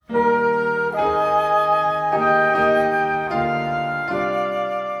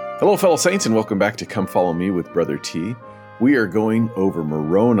Hello, fellow saints, and welcome back to Come Follow Me with Brother T. We are going over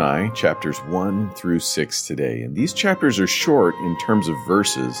Moroni, chapters 1 through 6 today. And these chapters are short in terms of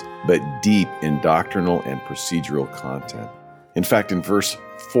verses, but deep in doctrinal and procedural content. In fact, in verse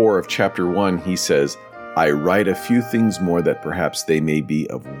 4 of chapter 1, he says, I write a few things more that perhaps they may be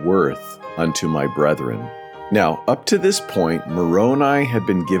of worth unto my brethren. Now, up to this point, Moroni had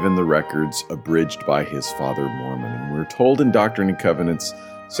been given the records abridged by his father Mormon. And we're told in Doctrine and Covenants,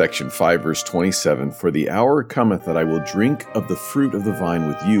 Section 5, verse 27, For the hour cometh that I will drink of the fruit of the vine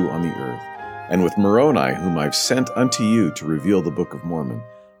with you on the earth, and with Moroni, whom I've sent unto you to reveal the Book of Mormon,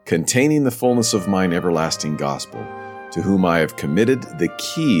 containing the fullness of mine everlasting gospel, to whom I have committed the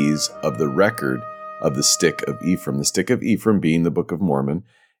keys of the record of the stick of Ephraim, the stick of Ephraim being the Book of Mormon,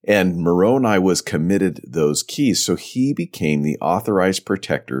 and Moroni was committed those keys, so he became the authorized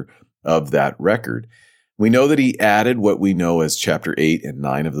protector of that record. We know that he added what we know as chapter 8 and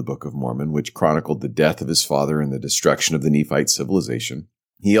 9 of the Book of Mormon, which chronicled the death of his father and the destruction of the Nephite civilization.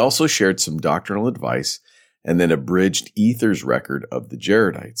 He also shared some doctrinal advice and then abridged Ether's record of the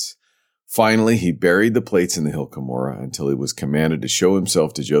Jaredites. Finally, he buried the plates in the hill Cumorah until he was commanded to show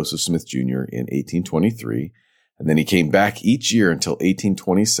himself to Joseph Smith Jr. in 1823, and then he came back each year until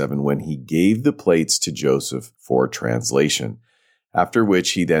 1827 when he gave the plates to Joseph for translation. After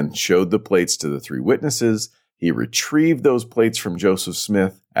which he then showed the plates to the three witnesses. He retrieved those plates from Joseph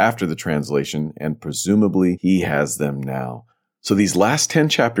Smith after the translation, and presumably he has them now. So these last 10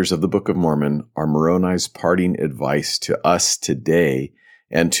 chapters of the Book of Mormon are Moroni's parting advice to us today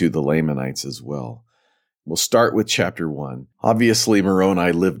and to the Lamanites as well. We'll start with chapter 1. Obviously,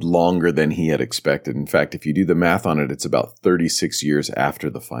 Moroni lived longer than he had expected. In fact, if you do the math on it, it's about 36 years after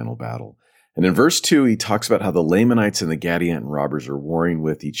the final battle. And in verse 2, he talks about how the Lamanites and the Gadianton robbers are warring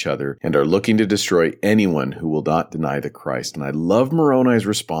with each other and are looking to destroy anyone who will not deny the Christ. And I love Moroni's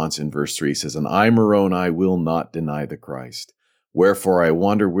response in verse 3. He says, And I, Moroni, will not deny the Christ. Wherefore I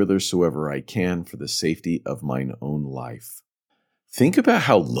wander whithersoever I can for the safety of mine own life. Think about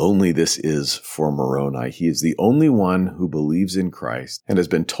how lonely this is for Moroni. He is the only one who believes in Christ and has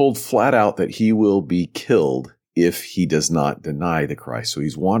been told flat out that he will be killed if he does not deny the Christ. So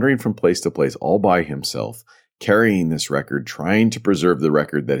he's wandering from place to place all by himself, carrying this record, trying to preserve the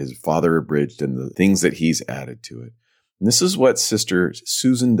record that his father abridged and the things that he's added to it. And this is what Sister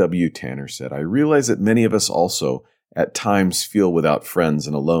Susan W. Tanner said. I realize that many of us also at times feel without friends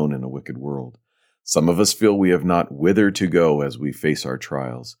and alone in a wicked world. Some of us feel we have not whither to go as we face our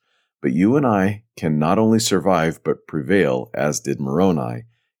trials. But you and I can not only survive but prevail, as did Moroni,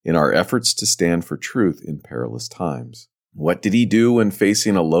 in our efforts to stand for truth in perilous times. What did he do when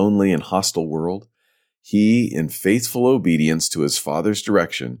facing a lonely and hostile world? He, in faithful obedience to his father's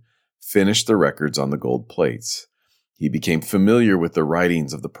direction, finished the records on the gold plates. He became familiar with the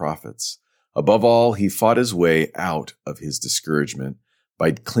writings of the prophets. Above all, he fought his way out of his discouragement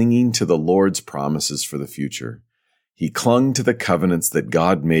by clinging to the Lord's promises for the future. He clung to the covenants that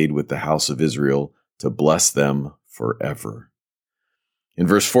God made with the house of Israel to bless them forever. In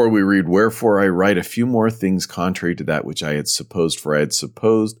verse 4 we read, Wherefore I write a few more things contrary to that which I had supposed, for I had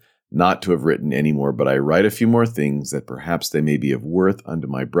supposed not to have written any more, but I write a few more things that perhaps they may be of worth unto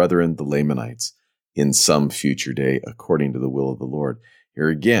my brethren the Lamanites in some future day, according to the will of the Lord. Here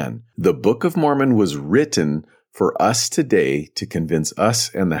again, the Book of Mormon was written for us today to convince us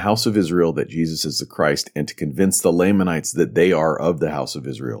and the house of Israel that Jesus is the Christ, and to convince the Lamanites that they are of the house of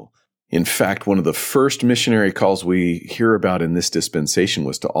Israel. In fact, one of the first missionary calls we hear about in this dispensation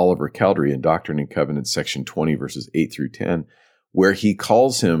was to Oliver Cowdery in Doctrine and Covenants, section 20, verses 8 through 10, where he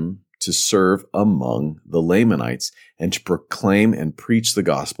calls him to serve among the Lamanites and to proclaim and preach the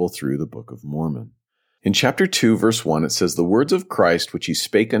gospel through the Book of Mormon. In chapter 2, verse 1, it says, The words of Christ which he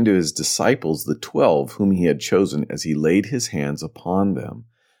spake unto his disciples, the 12, whom he had chosen, as he laid his hands upon them.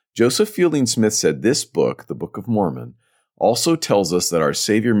 Joseph Fielding Smith said, This book, the Book of Mormon, also tells us that our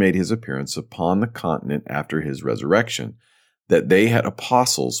Savior made his appearance upon the continent after his resurrection, that they had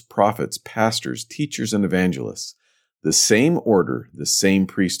apostles, prophets, pastors, teachers, and evangelists, the same order, the same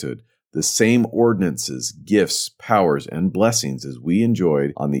priesthood, the same ordinances, gifts, powers, and blessings as we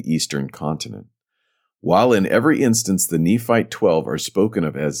enjoyed on the eastern continent. While in every instance the Nephite 12 are spoken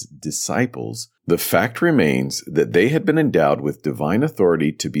of as disciples, the fact remains that they had been endowed with divine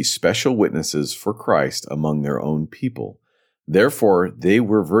authority to be special witnesses for Christ among their own people. Therefore, they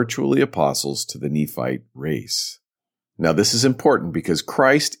were virtually apostles to the Nephite race. Now, this is important because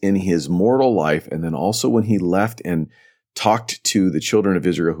Christ in his mortal life, and then also when he left and talked to the children of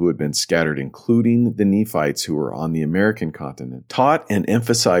Israel who had been scattered, including the Nephites who were on the American continent, taught and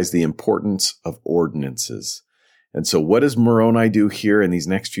emphasized the importance of ordinances. And so what does Moroni do here in these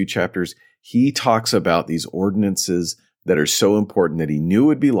next few chapters? He talks about these ordinances that are so important that he knew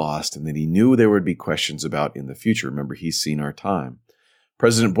would be lost and that he knew there would be questions about in the future. Remember, he's seen our time.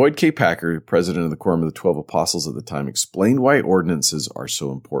 President Boyd K. Packer, president of the Quorum of the 12 Apostles at the time, explained why ordinances are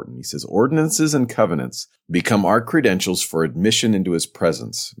so important. He says, ordinances and covenants become our credentials for admission into his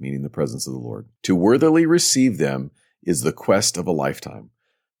presence, meaning the presence of the Lord. To worthily receive them is the quest of a lifetime.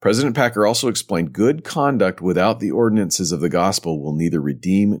 President Packer also explained good conduct without the ordinances of the gospel will neither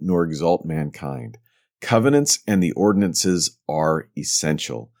redeem nor exalt mankind. Covenants and the ordinances are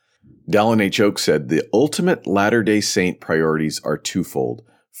essential. Dallin H. Oak said, the ultimate Latter-day Saint priorities are twofold.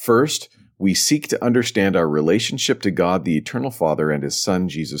 First, we seek to understand our relationship to God, the Eternal Father, and His Son,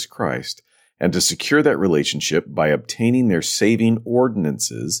 Jesus Christ, and to secure that relationship by obtaining their saving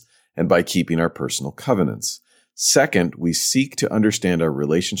ordinances and by keeping our personal covenants. Second, we seek to understand our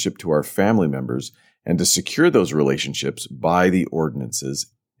relationship to our family members and to secure those relationships by the ordinances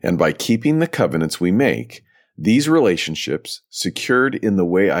and by keeping the covenants we make. These relationships, secured in the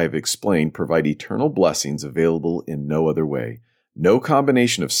way I have explained, provide eternal blessings available in no other way. No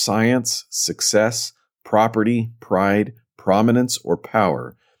combination of science, success, property, pride, prominence, or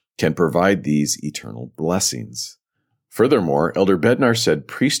power can provide these eternal blessings. Furthermore, Elder Bednar said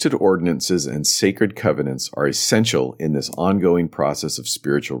priesthood ordinances and sacred covenants are essential in this ongoing process of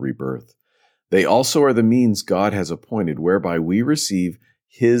spiritual rebirth. They also are the means God has appointed whereby we receive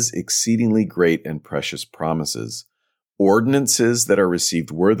His exceedingly great and precious promises. Ordinances that are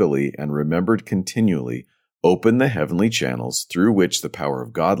received worthily and remembered continually open the heavenly channels through which the power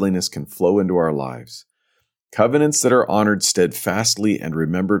of godliness can flow into our lives. Covenants that are honored steadfastly and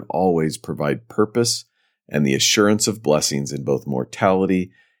remembered always provide purpose and the assurance of blessings in both mortality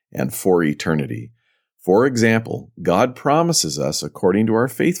and for eternity. For example, God promises us, according to our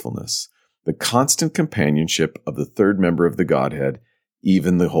faithfulness, the constant companionship of the third member of the Godhead,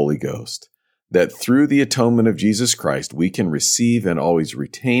 even the Holy Ghost, that through the atonement of Jesus Christ we can receive and always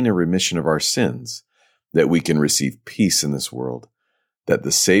retain a remission of our sins, that we can receive peace in this world, that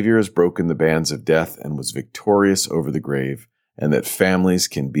the Savior has broken the bands of death and was victorious over the grave, and that families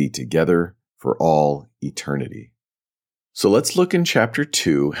can be together for all eternity. So let's look in chapter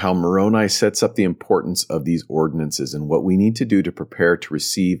 2 how Moroni sets up the importance of these ordinances and what we need to do to prepare to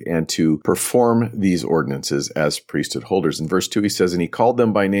receive and to perform these ordinances as priesthood holders. In verse 2 he says, and he called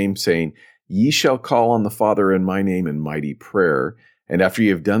them by name, saying, Ye shall call on the Father in my name in mighty prayer, and after ye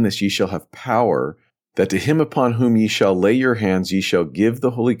have done this ye shall have power, that to him upon whom ye shall lay your hands ye shall give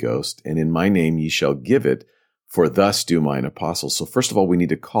the Holy Ghost, and in my name ye shall give it, for thus do mine apostles. So first of all, we need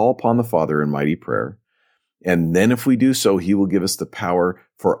to call upon the Father in mighty prayer. And then if we do so, he will give us the power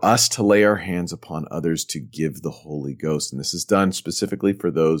for us to lay our hands upon others to give the Holy Ghost. And this is done specifically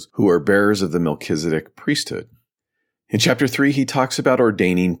for those who are bearers of the Melchizedek priesthood. In chapter 3, he talks about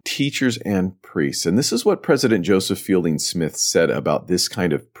ordaining teachers and priests. And this is what President Joseph Fielding Smith said about this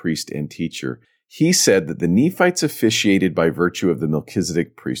kind of priest and teacher. He said that the Nephites officiated by virtue of the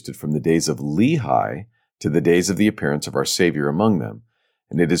Melchizedek priesthood from the days of Lehi to the days of the appearance of our Savior among them.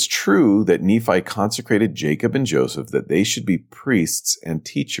 And it is true that Nephi consecrated Jacob and Joseph that they should be priests and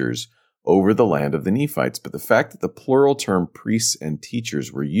teachers over the land of the Nephites. But the fact that the plural term priests and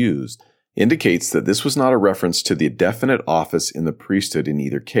teachers were used indicates that this was not a reference to the definite office in the priesthood in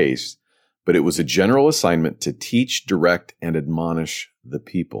either case, but it was a general assignment to teach, direct, and admonish the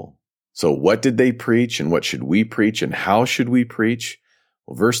people. So what did they preach, and what should we preach, and how should we preach?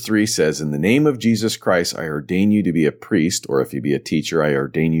 Well, verse 3 says, in the name of Jesus Christ, I ordain you to be a priest, or if you be a teacher, I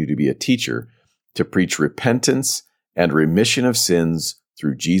ordain you to be a teacher, to preach repentance and remission of sins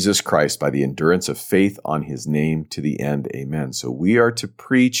through Jesus Christ by the endurance of faith on his name to the end. Amen. So we are to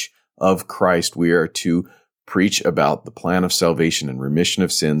preach of Christ. We are to preach about the plan of salvation and remission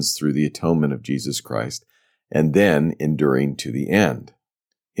of sins through the atonement of Jesus Christ, and then enduring to the end.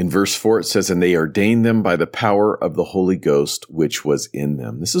 In verse 4, it says, and they ordained them by the power of the Holy Ghost, which was in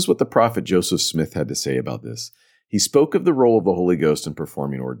them. This is what the prophet Joseph Smith had to say about this. He spoke of the role of the Holy Ghost in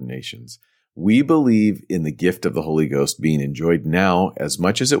performing ordinations. We believe in the gift of the Holy Ghost being enjoyed now as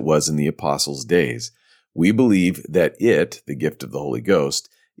much as it was in the apostles' days. We believe that it, the gift of the Holy Ghost,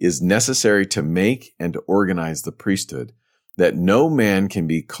 is necessary to make and to organize the priesthood, that no man can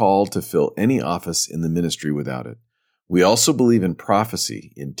be called to fill any office in the ministry without it. We also believe in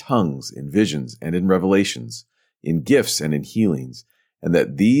prophecy, in tongues, in visions, and in revelations, in gifts and in healings, and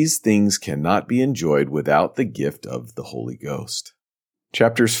that these things cannot be enjoyed without the gift of the Holy Ghost.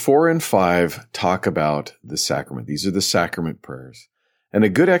 Chapters 4 and 5 talk about the sacrament. These are the sacrament prayers. And a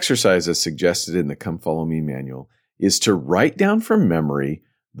good exercise, as suggested in the Come Follow Me manual, is to write down from memory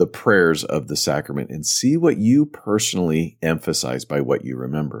the prayers of the sacrament and see what you personally emphasize by what you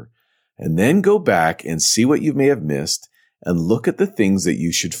remember. And then go back and see what you may have missed and look at the things that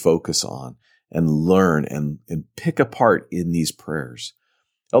you should focus on and learn and pick apart in these prayers.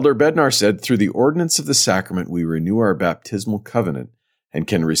 Elder Bednar said, through the ordinance of the sacrament, we renew our baptismal covenant and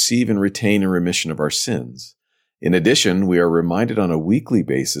can receive and retain a remission of our sins. In addition, we are reminded on a weekly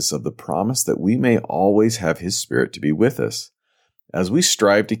basis of the promise that we may always have His Spirit to be with us. As we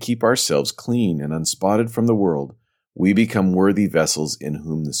strive to keep ourselves clean and unspotted from the world, we become worthy vessels in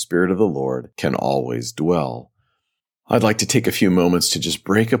whom the Spirit of the Lord can always dwell. I'd like to take a few moments to just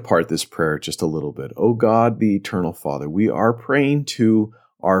break apart this prayer just a little bit. O God, the eternal Father, we are praying to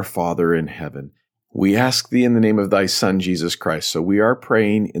our Father in heaven. We ask Thee in the name of Thy Son, Jesus Christ. So we are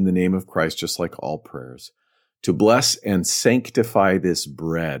praying in the name of Christ, just like all prayers, to bless and sanctify this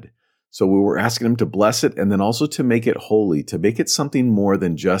bread. So we were asking Him to bless it and then also to make it holy, to make it something more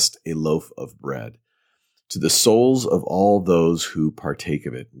than just a loaf of bread. To the souls of all those who partake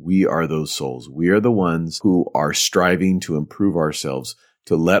of it, we are those souls. We are the ones who are striving to improve ourselves,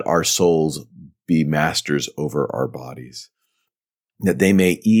 to let our souls be masters over our bodies, that they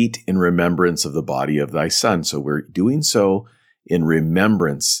may eat in remembrance of the body of Thy Son. So we're doing so in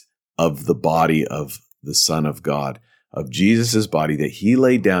remembrance of the body of the Son of God, of Jesus' body that He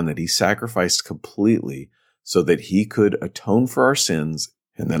laid down, that He sacrificed completely so that He could atone for our sins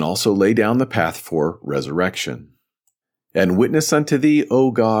and then also lay down the path for resurrection. And witness unto Thee, O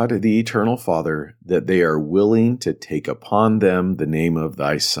God, the eternal Father, that they are willing to take upon them the name of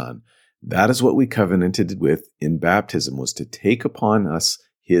Thy Son. That is what we covenanted with in baptism, was to take upon us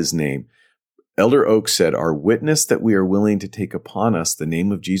His name. Elder Oaks said, our witness that we are willing to take upon us the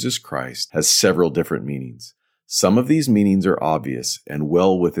name of Jesus Christ has several different meanings. Some of these meanings are obvious and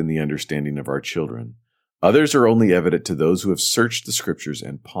well within the understanding of our children. Others are only evident to those who have searched the Scriptures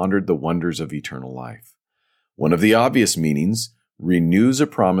and pondered the wonders of eternal life. One of the obvious meanings renews a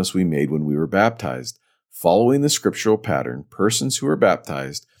promise we made when we were baptized. Following the scriptural pattern, persons who are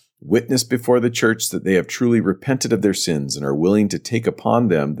baptized witness before the church that they have truly repented of their sins and are willing to take upon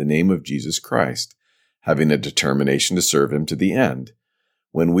them the name of Jesus Christ, having a determination to serve Him to the end.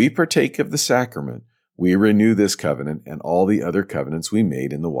 When we partake of the sacrament, we renew this covenant and all the other covenants we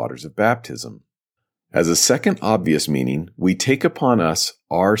made in the waters of baptism. As a second obvious meaning, we take upon us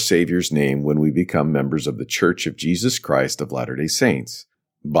our Savior's name when we become members of the Church of Jesus Christ of Latter-day Saints.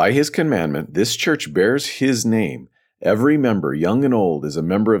 By His commandment, this church bears His name. Every member, young and old, is a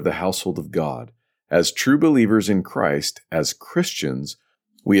member of the household of God. As true believers in Christ, as Christians,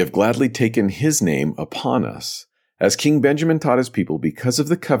 we have gladly taken His name upon us. As King Benjamin taught his people, because of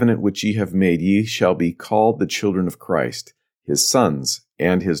the covenant which ye have made, ye shall be called the children of Christ, His sons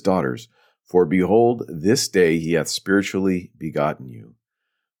and His daughters. For behold, this day He hath spiritually begotten you.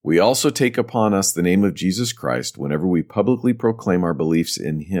 We also take upon us the name of Jesus Christ whenever we publicly proclaim our beliefs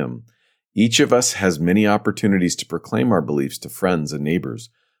in Him. Each of us has many opportunities to proclaim our beliefs to friends and neighbors,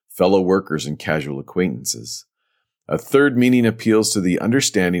 fellow workers, and casual acquaintances. A third meaning appeals to the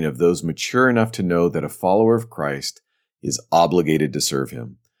understanding of those mature enough to know that a follower of Christ is obligated to serve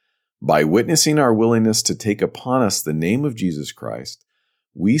Him. By witnessing our willingness to take upon us the name of Jesus Christ,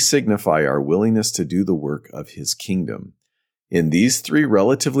 we signify our willingness to do the work of His kingdom. In these three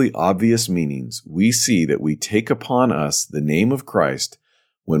relatively obvious meanings, we see that we take upon us the name of Christ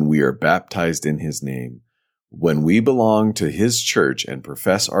when we are baptized in His name, when we belong to His church and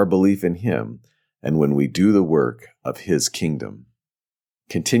profess our belief in Him, and when we do the work of His kingdom.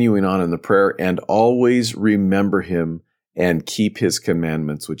 Continuing on in the prayer, and always remember Him and keep His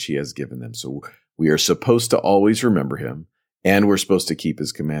commandments which He has given them. So we are supposed to always remember Him, and we're supposed to keep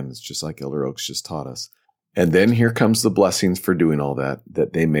His commandments, just like Elder Oaks just taught us. And then here comes the blessings for doing all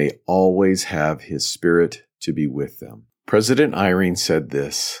that they may always have His Spirit to be with them. President Eyring said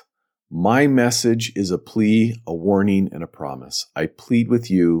this, "My message is a plea, a warning, and a promise. I plead with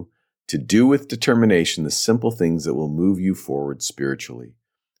you to do with determination the simple things that will move you forward spiritually.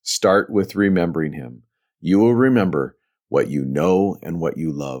 Start with remembering Him. You will remember what you know and what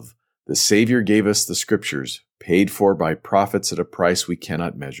you love. The Savior gave us the Scriptures, paid for by prophets at a price we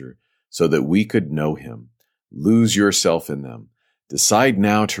cannot measure, so that we could know Him. Lose yourself in them. Decide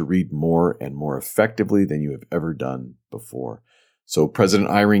now to read more and more effectively than you have ever done before." So President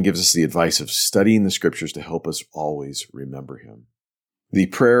Eyring gives us the advice of studying the Scriptures to help us always remember Him. The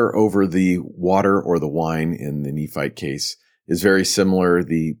prayer over the water or the wine in the Nephite case is very similar.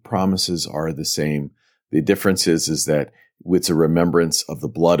 The promises are the same. The difference is that it's a remembrance of the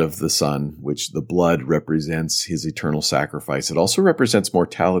blood of the Son, which the blood represents His eternal sacrifice. It also represents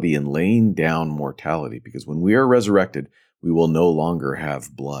mortality and laying down mortality, because when we are resurrected, we will no longer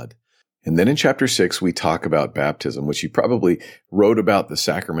have blood. And then in chapter 6, we talk about baptism, which you probably wrote about the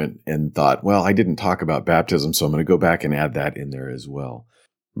sacrament and thought, well, I didn't talk about baptism, so I'm going to go back and add that in there as well.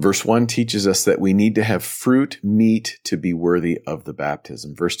 Verse 1 teaches us that we need to have fruit meet to be worthy of the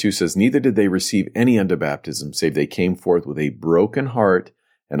baptism. Verse 2 says, neither did they receive any unto baptism, save they came forth with a broken heart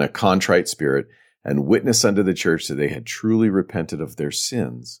and a contrite spirit, and witness unto the church that they had truly repented of their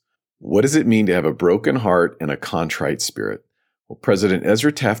sins. What does it mean to have a broken heart and a contrite spirit? Well, President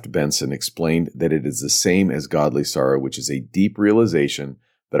Ezra Taft Benson explained that it is the same as godly sorrow, which is a deep realization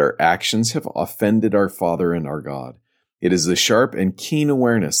that our actions have offended our Father and our God. It is the sharp and keen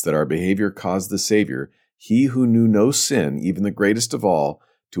awareness that our behavior caused the Savior, he who knew no sin, even the greatest of all,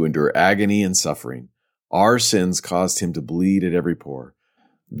 to endure agony and suffering. Our sins caused him to bleed at every pore.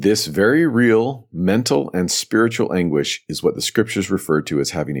 This very real mental and spiritual anguish is what the scriptures refer to as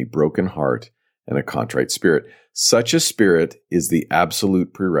having a broken heart and a contrite spirit. Such a spirit is the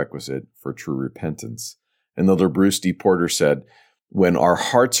absolute prerequisite for true repentance. And Elder Bruce D. Porter said, when our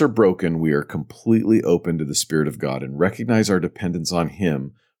hearts are broken, we are completely open to the Spirit of God and recognize our dependence on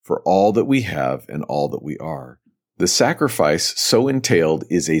Him for all that we have and all that we are. The sacrifice so entailed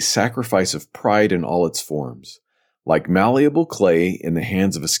is a sacrifice of pride in all its forms. Like malleable clay in the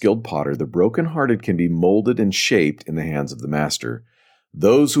hands of a skilled potter, the brokenhearted can be molded and shaped in the hands of the Master.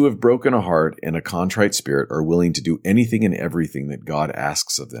 Those who have broken a heart and a contrite spirit are willing to do anything and everything that God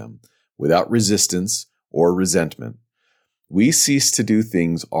asks of them, without resistance or resentment. We cease to do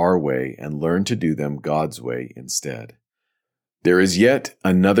things our way and learn to do them God's way instead. There is yet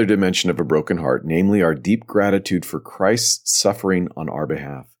another dimension of a broken heart, namely our deep gratitude for Christ's suffering on our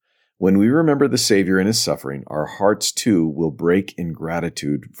behalf. When we remember the Savior and His suffering, our hearts too will break in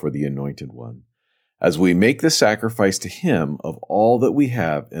gratitude for the Anointed One. As we make the sacrifice to Him of all that we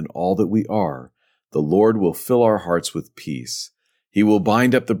have and all that we are, the Lord will fill our hearts with peace. He will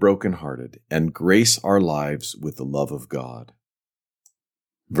bind up the brokenhearted and grace our lives with the love of God.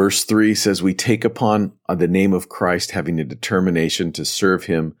 Verse 3 says, we take upon the name of Christ, having a determination to serve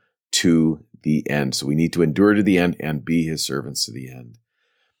Him to the end. So we need to endure to the end and be His servants to the end.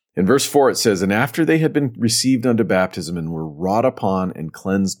 In verse 4 it says, and after they had been received unto baptism and were wrought upon and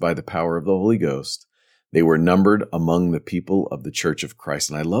cleansed by the power of the Holy Ghost, they were numbered among the people of the church of Christ.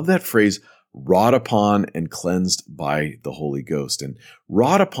 And I love that phrase, wrought upon and cleansed by the Holy Ghost. And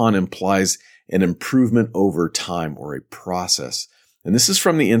wrought upon implies an improvement over time or a process. And this is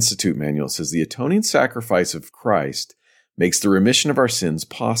from the Institute Manual. It says, the atoning sacrifice of Christ makes the remission of our sins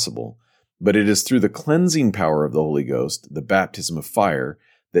possible, but it is through the cleansing power of the Holy Ghost, the baptism of fire,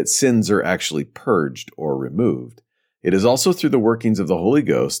 that sins are actually purged or removed. It is also through the workings of the Holy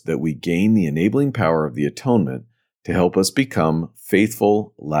Ghost that we gain the enabling power of the atonement to help us become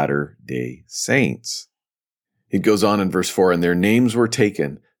faithful latter-day saints. It goes on in verse 4, and their names were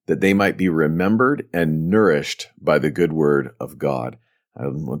taken that they might be remembered and nourished by the good word of God.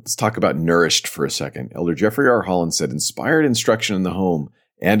 Let's talk about nourished for a second. Elder Jeffrey R. Holland said, inspired instruction in the home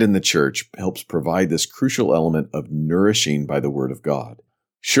and in the church helps provide this crucial element of nourishing by the word of God.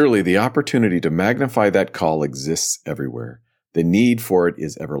 Surely the opportunity to magnify that call exists everywhere. The need for it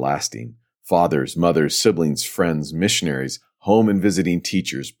is everlasting. Fathers, mothers, siblings, friends, missionaries, home and visiting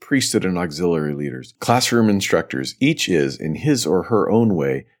teachers, priesthood and auxiliary leaders, classroom instructors, each is, in his or her own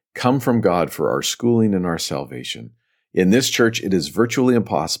way, come from God for our schooling and our salvation. In this church, it is virtually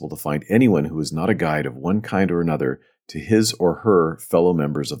impossible to find anyone who is not a guide of one kind or another to his or her fellow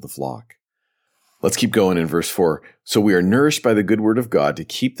members of the flock. Let's keep going in verse 4. So we are nourished by the good word of God to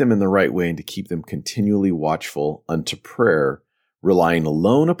keep them in the right way and to keep them continually watchful unto prayer, relying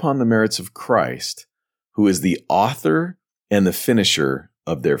alone upon the merits of Christ, who is the author and the finisher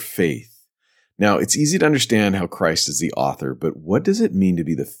of their faith. Now, it's easy to understand how Christ is the author, but what does it mean to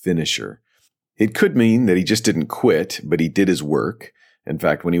be the finisher? It could mean that he just didn't quit, but he did his work. In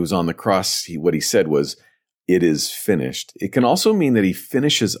fact, when he was on the cross, what he said was, it is finished. It can also mean that he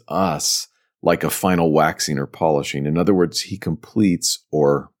finishes us like a final waxing or polishing. In other words, he completes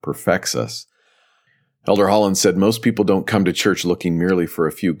or perfects us. Elder Holland said, most people don't come to church looking merely for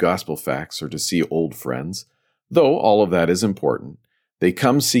a few gospel facts or to see old friends, though all of that is important. They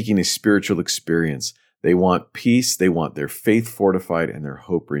come seeking a spiritual experience. They want peace, they want their faith fortified and their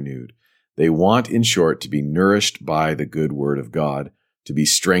hope renewed. They want, in short, to be nourished by the good word of God, to be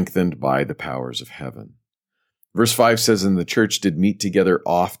strengthened by the powers of heaven. Verse 5 says, and the church did meet together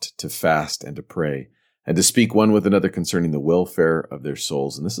oft to fast and to pray, and to speak one with another concerning the welfare of their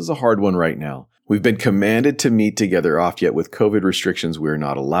souls. And this is a hard one right now. We've been commanded to meet together oft, yet with COVID restrictions, we are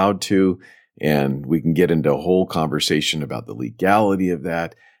not allowed to. And we can get into a whole conversation about the legality of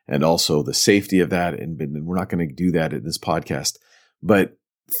that. and also the safety of that. And we're not going to do that at this podcast. But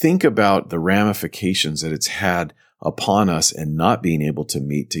think about the ramifications that it's had upon us and not being able to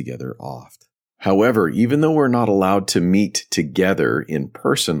meet together oft. However, even though we're not allowed to meet together in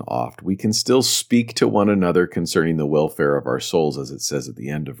person oft, we can still speak to one another concerning the welfare of our souls, as it says at the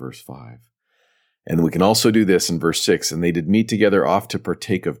end of verse 5. And we can also do this in verse 6, and they did meet together oft to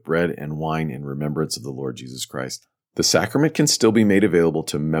partake of bread and wine in remembrance of the Lord Jesus Christ. The sacrament can still be made available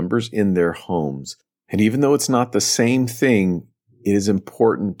to members in their homes. And even though it's not the same thing, it is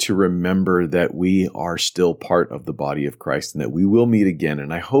important to remember that we are still part of the body of Christ and that we will meet again.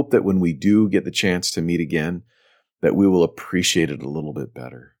 And I hope that when we do get the chance to meet again, that we will appreciate it a little bit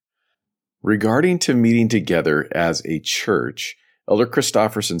better. Regarding to meeting together as a church, Elder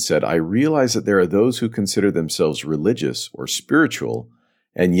Christofferson said, I realize that there are those who consider themselves religious or spiritual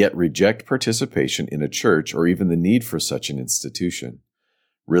and yet reject participation in a church or even the need for such an institution.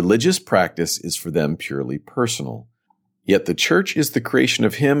 Religious practice is for them purely personal. Yet the church is the creation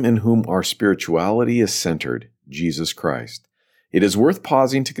of Him in whom our spirituality is centered, Jesus Christ. It is worth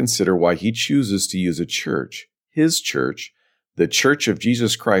pausing to consider why He chooses to use a church, His church, the Church of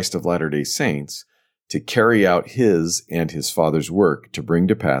Jesus Christ of Latter-day Saints, to carry out His and His Father's work to bring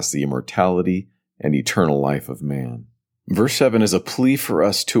to pass the immortality and eternal life of man. Verse 7 is a plea for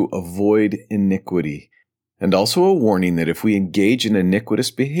us to avoid iniquity, and also a warning that if we engage in iniquitous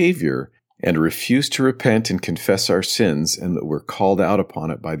behavior and refuse to repent and confess our sins, and that we're called out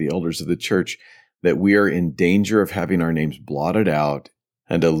upon it by the elders of the church, that we are in danger of having our names blotted out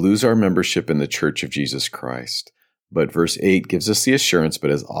and to lose our membership in the Church of Jesus Christ. But verse 8 gives us the assurance,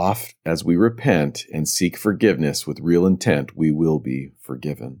 but as oft as we repent and seek forgiveness with real intent, we will be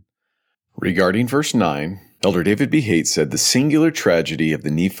forgiven. Regarding verse 9, Elder David B. Haight said, the singular tragedy of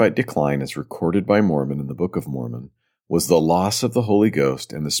the Nephite decline as recorded by Mormon in the Book of Mormon was the loss of the Holy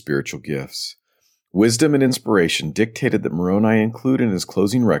Ghost and the spiritual gifts. Wisdom and inspiration dictated that Moroni include in his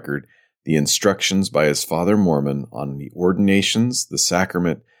closing record the instructions by his father Mormon on the ordinations, the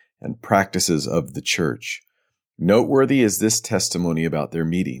sacrament, and practices of the church. Noteworthy is this testimony about their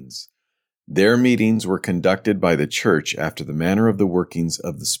meetings. Their meetings were conducted by the church after the manner of the workings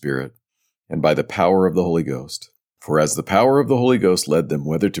of the Spirit, and by the power of the Holy Ghost. For as the power of the Holy Ghost led them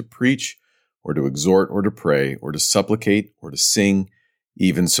whether to preach, or to exhort, or to pray, or to supplicate, or to sing,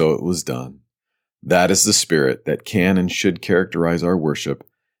 even so it was done. That is the spirit that can and should characterize our worship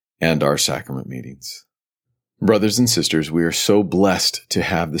and our sacrament meetings. Brothers and sisters, we are so blessed to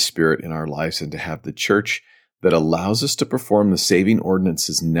have the Spirit in our lives and to have the church that allows us to perform the saving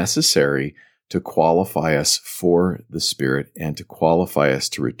ordinances necessary to qualify us for the Spirit and to qualify us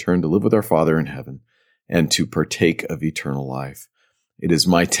to return to live with our Father in heaven and to partake of eternal life. It is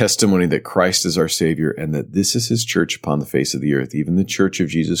my testimony that Christ is our Savior and that this is His church upon the face of the earth, even the Church of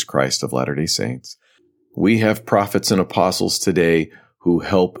Jesus Christ of Latter-day Saints. We have prophets and apostles today who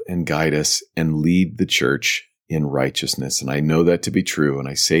help and guide us and lead the church in righteousness. And I know that to be true, and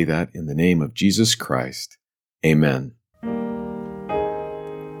I say that in the name of Jesus Christ. Amen.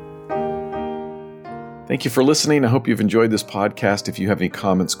 Thank you for listening. I hope you've enjoyed this podcast. If you have any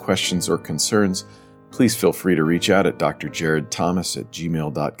comments, questions, or concerns, please feel free to reach out at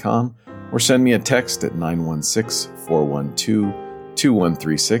drjaredthomas@gmail.com or send me a text at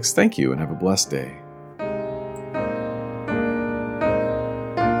 916-412-2136. Thank you and have a blessed day.